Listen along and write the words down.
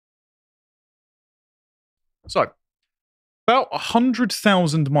So, about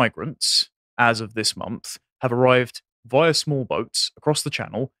 100,000 migrants, as of this month, have arrived via small boats across the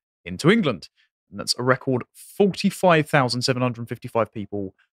Channel into England. And that's a record 45,755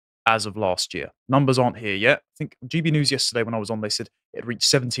 people as of last year. Numbers aren't here yet. I think GB News yesterday, when I was on, they said it reached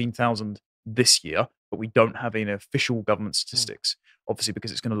 17,000 this year, but we don't have any official government statistics, obviously,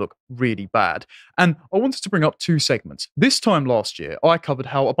 because it's going to look really bad. And I wanted to bring up two segments. This time last year, I covered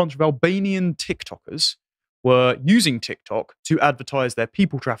how a bunch of Albanian TikTokers were using TikTok to advertise their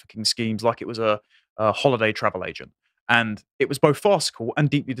people trafficking schemes like it was a holiday travel agent. And it was both farcical and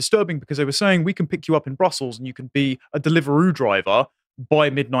deeply disturbing because they were saying, we can pick you up in Brussels and you can be a Deliveroo driver by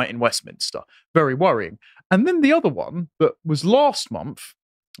midnight in Westminster. Very worrying. And then the other one that was last month,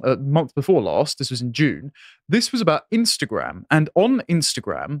 month before last, this was in June, this was about Instagram. And on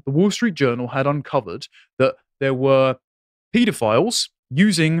Instagram, the Wall Street Journal had uncovered that there were pedophiles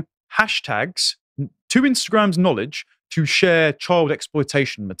using hashtags to Instagram's knowledge to share child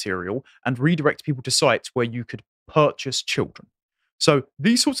exploitation material and redirect people to sites where you could purchase children. So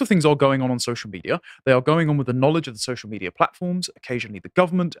these sorts of things are going on social media. They are going on with the knowledge of the social media platforms, occasionally the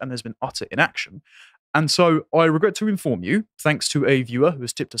government, and there's been utter inaction. And so I regret to inform you, thanks to a viewer who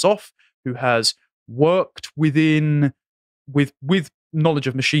has tipped us off, who has worked with knowledge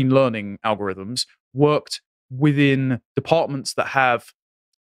of machine learning algorithms, worked within departments that have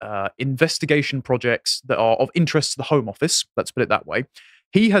investigation projects that are of interest to the Home Office, let's put it that way.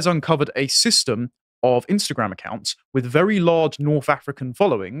 He has uncovered a system of Instagram accounts with very large North African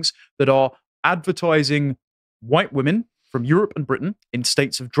followings that are advertising white women from Europe and Britain in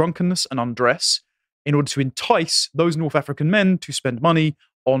states of drunkenness and undress in order to entice those North African men to spend money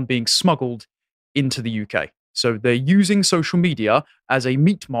on being smuggled into the UK. So they're using social media as a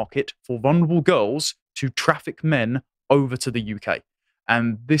meat market for vulnerable girls to traffic men over to the UK.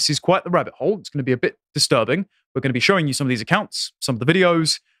 And this is quite the rabbit hole. It's going to be a bit disturbing. We're going to be showing you some of these accounts, some of the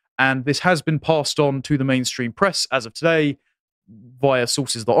videos, and this has been passed on to the mainstream press as of today via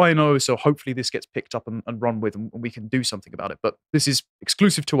sources that I know. So hopefully this gets picked up and run with, and we can do something about it. But this is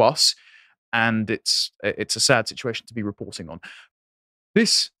exclusive to us, and it's a sad situation to be reporting on.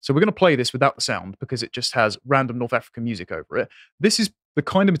 So we're going to play this without the sound because it just has random North African music over it. This is the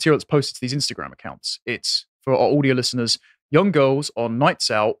kind of material that's posted to these Instagram accounts. It's, for our audio listeners, young girls on nights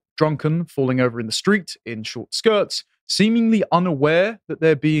out, drunken, falling over in the street in short skirts, seemingly unaware that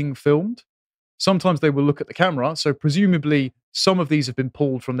they're being filmed. Sometimes they will look at the camera, so presumably some of these have been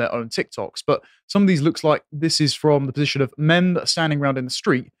pulled from their own TikToks, but some of these looks like this is from the position of men that are standing around in the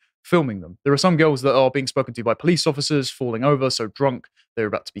street filming them. There are some girls that are being spoken to by police officers, falling over, so drunk, they're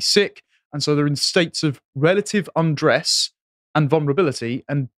about to be sick, and so they're in states of relative undress and vulnerability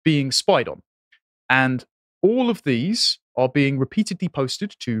and being spied on. And all of these are being repeatedly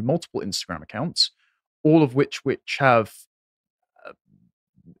posted to multiple Instagram accounts, all of which have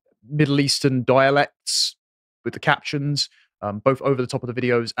Middle Eastern dialects with the captions, both over the top of the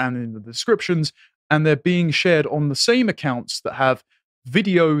videos and in the descriptions, and they're being shared on the same accounts that have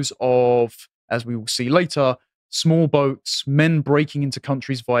videos of, as we will see later, small boats, men breaking into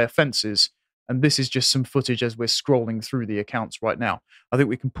countries via fences, and this is just some footage as we're scrolling through the accounts right now. I think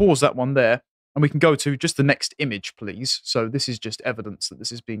we can pause that one there, and we can go to just the next image, please. So this is just evidence that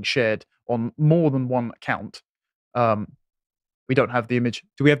this is being shared on more than one account. We don't have the image.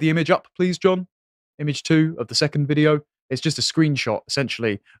 Do we have the image up, please, John? Image 2 of the second video. It's just a screenshot,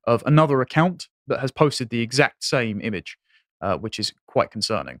 essentially, of another account that has posted the exact same image, which is quite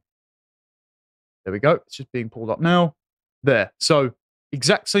concerning. There we go. It's just being pulled up now. There. So,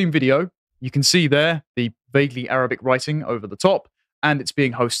 exact same video. You can see there the vaguely Arabic writing over the top, and it's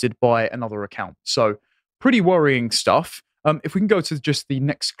being hosted by another account. So, pretty worrying stuff. If we can go to just the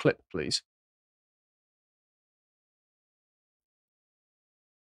next clip, please.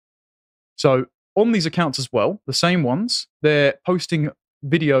 So, on these accounts as well, the same ones, they're posting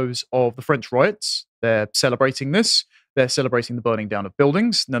videos of the French riots. They're celebrating this. They're celebrating the burning down of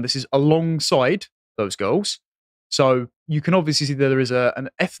buildings. Now, this is alongside those girls. So you can obviously see that there is an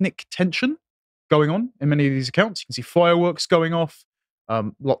ethnic tension going on in many of these accounts. You can see fireworks going off,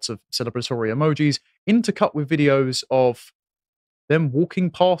 lots of celebratory emojis, intercut with videos of them walking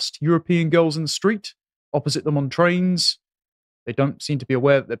past European girls in the street, opposite them on trains. They don't seem to be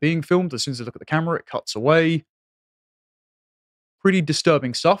aware that they're being filmed. As soon as they look at the camera, it cuts away. Pretty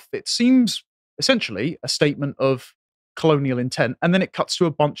disturbing stuff. It seems essentially a statement of colonial intent, and then it cuts to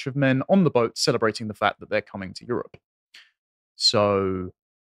a bunch of men on the boat celebrating the fact that they're coming to Europe. So,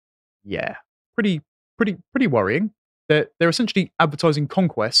 yeah, pretty worrying. They're essentially advertising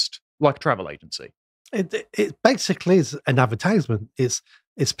conquest like a travel agency. It basically is an advertisement. It's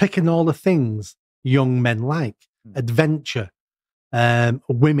picking all the things young men like: adventure,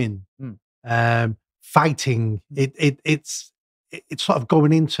 women, fighting. It's sort of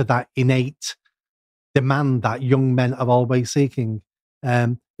going into that innate demand that young men are always seeking.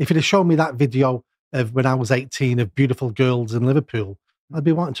 If you'd have shown me that video of when I was 18 of beautiful girls in Liverpool, I'd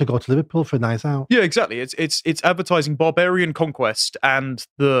be wanting to go to Liverpool for a night out. Yeah, exactly. It's advertising barbarian conquest and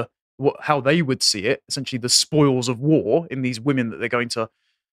how they would see it, essentially the spoils of war in these women that they're going to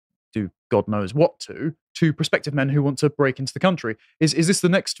do God knows what to prospective men who want to break into the country. Is this the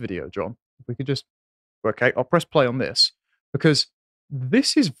next video, John? If we could just, okay, I'll press play on this because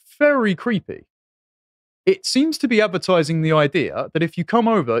this is very creepy. It seems to be advertising the idea that if you come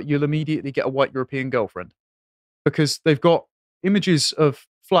over, you'll immediately get a white European girlfriend because they've got images of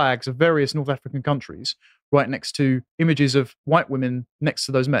flags of various North African countries right next to images of white women next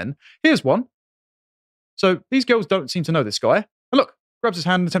to those men. Here's one. So these girls don't seem to know this guy. And look, grabs his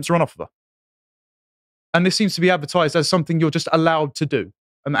hand and attempts to run off with her. And this seems to be advertised as something you're just allowed to do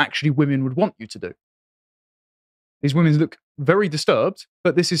and actually women would want you to do. These women look very disturbed,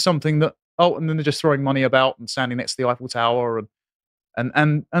 but this is something that, and then they're just throwing money about and standing next to the Eiffel Tower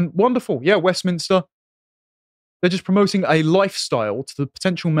and wonderful. Yeah, Westminster. They're just promoting a lifestyle to the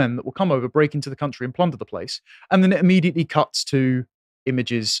potential men that will come over, break into the country and plunder the place. And then it immediately cuts to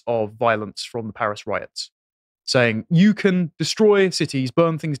images of violence from the Paris riots, saying you can destroy cities,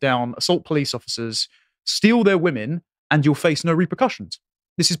 burn things down, assault police officers, steal their women, and you'll face no repercussions.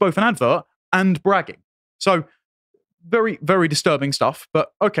 This is both an advert and bragging. So very, very disturbing stuff.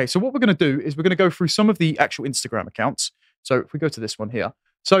 But okay, so what we're going to do is we're going to go through some of the actual Instagram accounts. So if we go to this one here.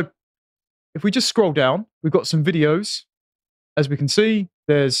 So if we just scroll down, we've got some videos. As we can see,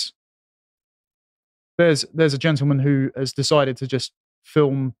 there's a gentleman who has decided to just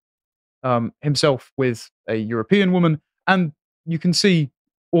film himself with a European woman. And you can see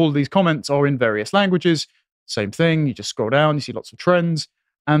all of these comments are in various languages. Same thing. You just scroll down, you see lots of trends.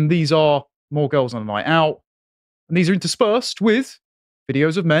 And these are more girls on a night out. And these are interspersed with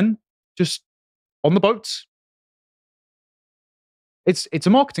videos of men just on the boats. It's a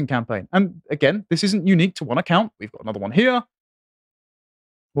marketing campaign. And again, this isn't unique to one account. We've got another one here.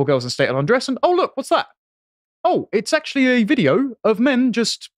 More girls in state of undress. And oh, look, what's that? Oh, it's actually a video of men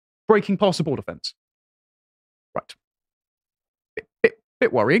just breaking past the border fence. Right.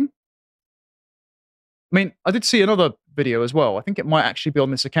 Bit worrying. I mean, I did see another video as well. I think it might actually be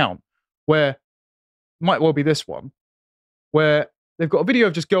on this account where, might well be this one, where they've got a video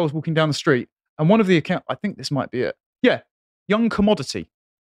of just girls walking down the street. And one of the account, I think this might be it. Yeah. Young commodity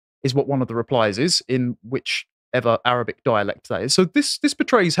is what one of the replies is in whichever Arabic dialect that is. So this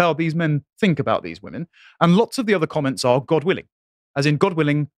portrays how these men think about these women. And lots of the other comments are God willing. As in, God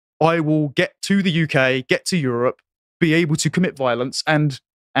willing, I will get to the UK, get to Europe, be able to commit violence and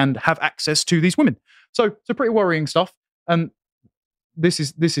have access to these women. So pretty worrying stuff. And this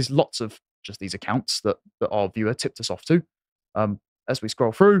is lots of just these accounts that our viewer tipped us off to. As we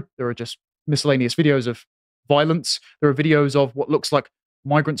scroll through, there are just miscellaneous videos of violence. There are videos of what looks like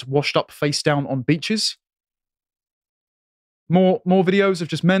migrants washed up face down on beaches. More videos of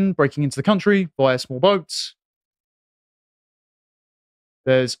just men breaking into the country via small boats.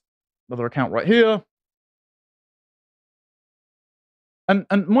 There's another account right here.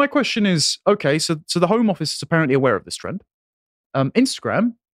 And my question is, okay, so the Home Office is apparently aware of this trend.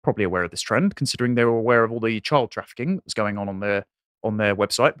 Instagram, probably aware of this trend, considering they were aware of all the child trafficking that was going on their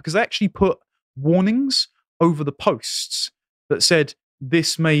website, because they actually put warnings over the posts that said,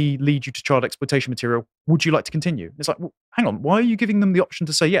 this may lead you to child exploitation material. Would you like to continue? It's like, well, hang on, why are you giving them the option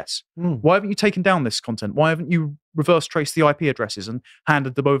to say yes? Why haven't you taken down this content? Why haven't you reverse traced the IP addresses and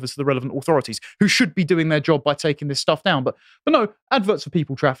handed them over to the relevant authorities who should be doing their job by taking this stuff down? But no, adverts for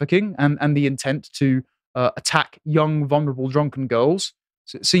people trafficking and the intent to attack young, vulnerable, drunken girls.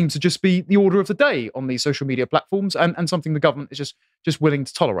 So it seems to just be the order of the day on these social media platforms and something the government is just willing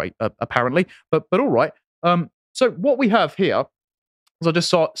to tolerate, apparently. But all right. So what we have here is I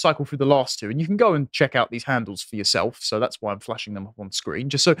just cycle through the last two, and you can go and check out these handles for yourself. So that's why I'm flashing them up on screen,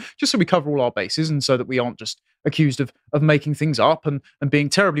 just so we cover all our bases, and so that we aren't just accused of making things up and being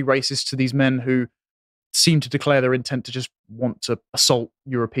terribly racist to these men who seem to declare their intent to just want to assault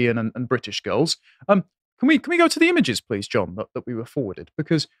European and British girls. Can we go to the images, please, John, that we were forwarded?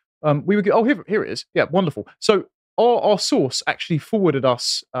 Because we were here it is. Yeah, wonderful. So our source actually forwarded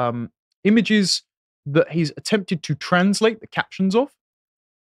us images that he's attempted to translate the captions of.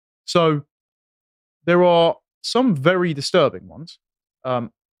 So there are some very disturbing ones.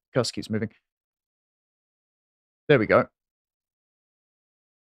 Cursor keeps moving. There we go.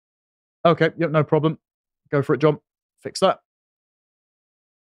 Okay, yep, no problem. Go for it, John. Fix that.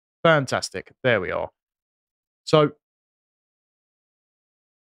 Fantastic. There we are. So,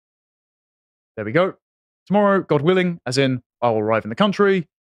 there we go. Tomorrow, God willing, as in I'll arrive in the country.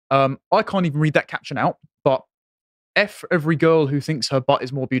 I can't even read that caption out, but F every girl who thinks her butt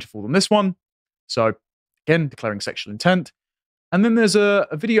is more beautiful than this one. So, again, declaring sexual intent. And then there's a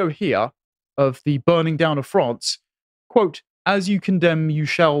video here of the burning down of France. Quote, as you condemn, you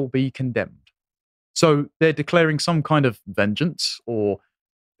shall be condemned. So they're declaring some kind of vengeance or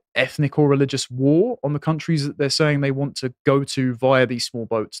ethnic or religious war on the countries that they're saying they want to go to via these small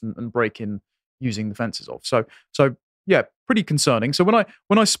boats and break in using the fences of. So yeah, pretty concerning. So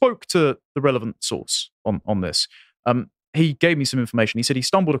when I spoke to the relevant source on this, he gave me some information. He said he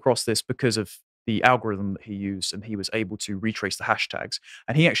stumbled across this because of the algorithm that he used, and he was able to retrace the hashtags.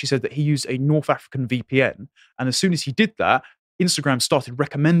 And he actually said that he used a North African VPN, and as soon as he did that, Instagram started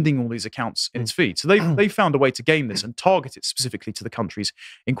recommending all these accounts in its feed. So they found a way to game this and target it specifically to the countries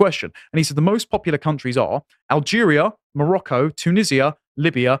in question. And he said the most popular countries are Algeria, Morocco, Tunisia,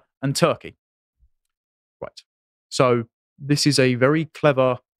 Libya, and Turkey. Right. So this is a very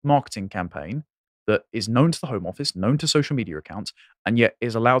clever marketing campaign that is known to the Home Office, known to social media accounts, and yet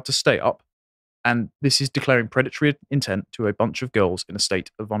is allowed to stay up. And this is declaring predatory intent to a bunch of girls in a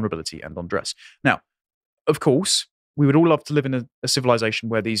state of vulnerability and undress. Now, of course, we would all love to live in a civilization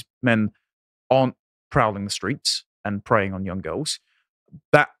where these men aren't prowling the streets and preying on young girls.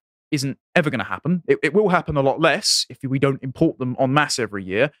 That isn't ever going to happen. It will happen a lot less if we don't import them en masse every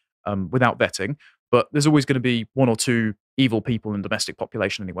year without vetting. But there's always going to be one or two evil people in the domestic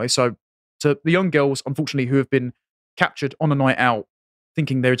population anyway. So to the young girls, unfortunately, who have been captured on a night out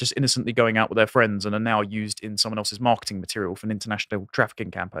thinking they're just innocently going out with their friends and are now used in someone else's marketing material for an international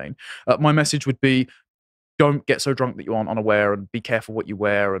trafficking campaign, my message would be, don't get so drunk that you aren't unaware, and be careful what you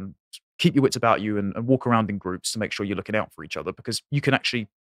wear, and keep your wits about you, and walk around in groups to make sure you're looking out for each other, because you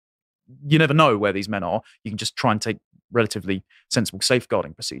never know where these men are. You can just try and take relatively sensible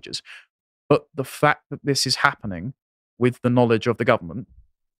safeguarding procedures. But the fact that this is happening with the knowledge of the government,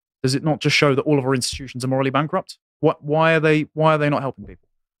 does it not just show that all of our institutions are morally bankrupt? Why are they not helping people?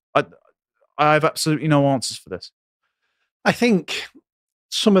 I have absolutely no answers for this. I think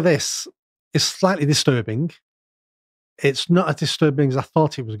some of this is slightly disturbing. It's not as disturbing as I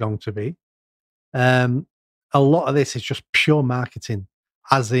thought it was going to be. A lot of this is just pure marketing,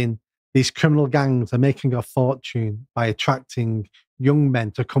 as in these criminal gangs are making a fortune by attracting young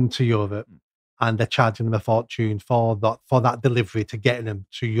men to come to Europe, and they're charging them a fortune for that delivery to get them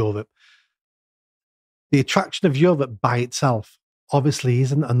to Europe. The attraction of Europe by itself obviously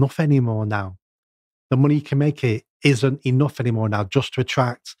isn't enough anymore now. The money you can make it isn't enough anymore now just to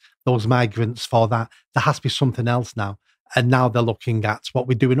attract those migrants for that. There has to be something else now. And now they're looking at what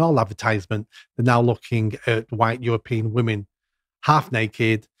we do in all advertisement. They're now looking at white European women, half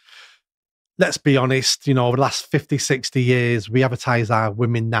naked. Let's be honest, over the last 50, 60 years, we advertise our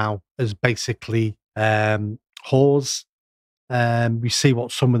women now as basically whores. We see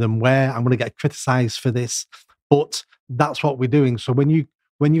what some of them wear. I'm going to get criticised for this, but that's what we're doing. So when you're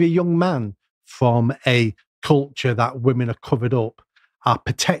a young man from a culture that women are covered up, are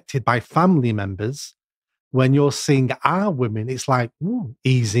protected by family members, when you're seeing our women, it's like, ooh,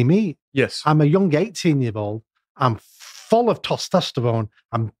 easy meat. Yes. I'm a young 18-year-old. I'm full of testosterone.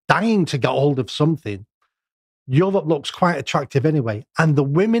 I'm dying to get hold of something. Europe looks quite attractive anyway. And the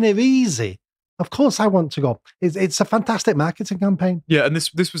women are easy. Of course I want to go. It's a fantastic marketing campaign. Yeah, and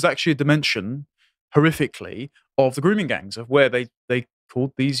this was actually a dimension, horrifically, of the grooming gangs, of where they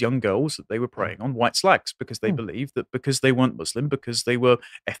called these young girls that they were preying on white slags, because they believed that because they weren't Muslim, because they were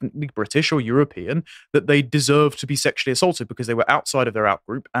ethnically British or European, that they deserved to be sexually assaulted because they were outside of their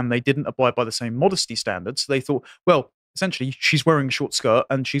outgroup and they didn't abide by the same modesty standards. So they thought, well, essentially, she's wearing a short skirt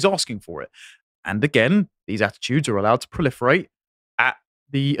and she's asking for it. And again, these attitudes are allowed to proliferate at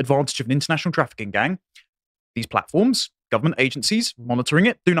the advantage of an international trafficking gang. These platforms, government agencies monitoring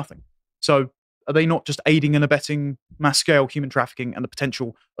it, do nothing. So are they not just aiding and abetting mass-scale human trafficking and the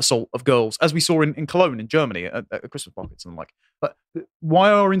potential assault of girls, as we saw in Cologne, in Germany, at Christmas markets and the like? But why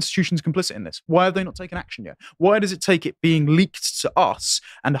are institutions complicit in this? Why have they not taken action yet? Why does it take it being leaked to us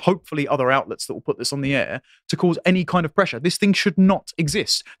and hopefully other outlets that will put this on the air to cause any kind of pressure? This thing should not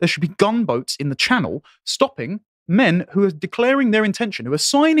exist. There should be gunboats in the channel stopping men who are declaring their intention, who are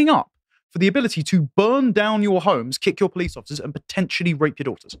signing up for the ability to burn down your homes, kick your police officers, and potentially rape your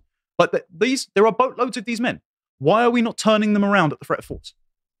daughters. Like there are boatloads of these men. Why are we not turning them around at the threat of force?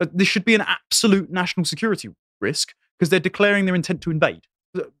 This should be an absolute national security risk because they're declaring their intent to invade.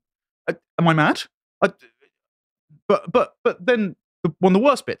 Am I mad? But then one of the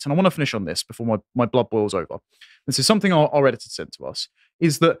worst bits, and I want to finish on this before my blood boils over. This is something our editor sent to us,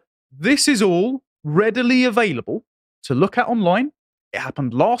 is that This is all readily available to look at online. It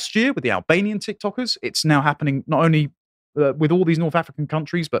happened last year with the Albanian TikTokers. It's now happening not only with all these North African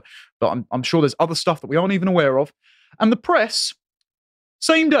countries, but I'm sure there's other stuff that we aren't even aware of. And the press,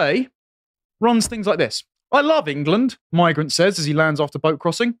 same day, runs things like this. I love England, Migrant says as he lands after boat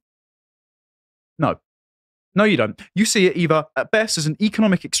crossing. No. No, you don't. You see it either at best as an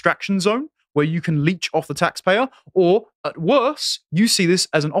economic extraction zone where you can leech off the taxpayer, or at worst, you see this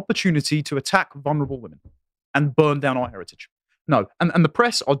as an opportunity to attack vulnerable women and burn down our heritage. No. And the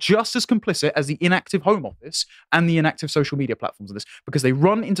press are just as complicit as the inactive Home Office and the inactive social media platforms in this, because they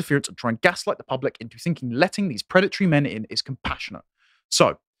run interference and try and gaslight the public into thinking letting these predatory men in is compassionate.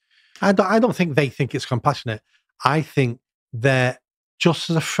 So, I don't think they think it's compassionate. I think they're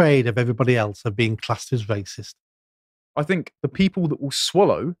just as afraid of everybody else of being classed as racist. I think the people that will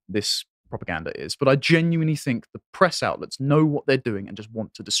swallow this propaganda is, but I genuinely think the press outlets know what they're doing and just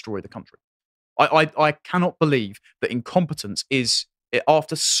want to destroy the country. I cannot believe that incompetence is,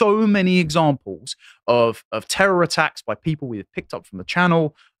 after so many examples of terror attacks by people we have picked up from the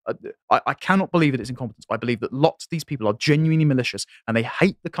channel, I cannot believe that it's incompetence. I believe that lots of these people are genuinely malicious and they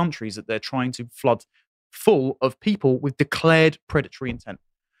hate the countries that they're trying to flood full of people with declared predatory intent.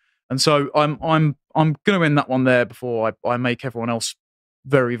 And so I'm going to end that one there before I make everyone else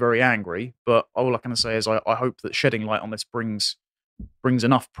very, very angry. But all I can say is I hope that shedding light on this brings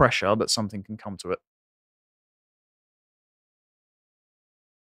enough pressure that something can come to it.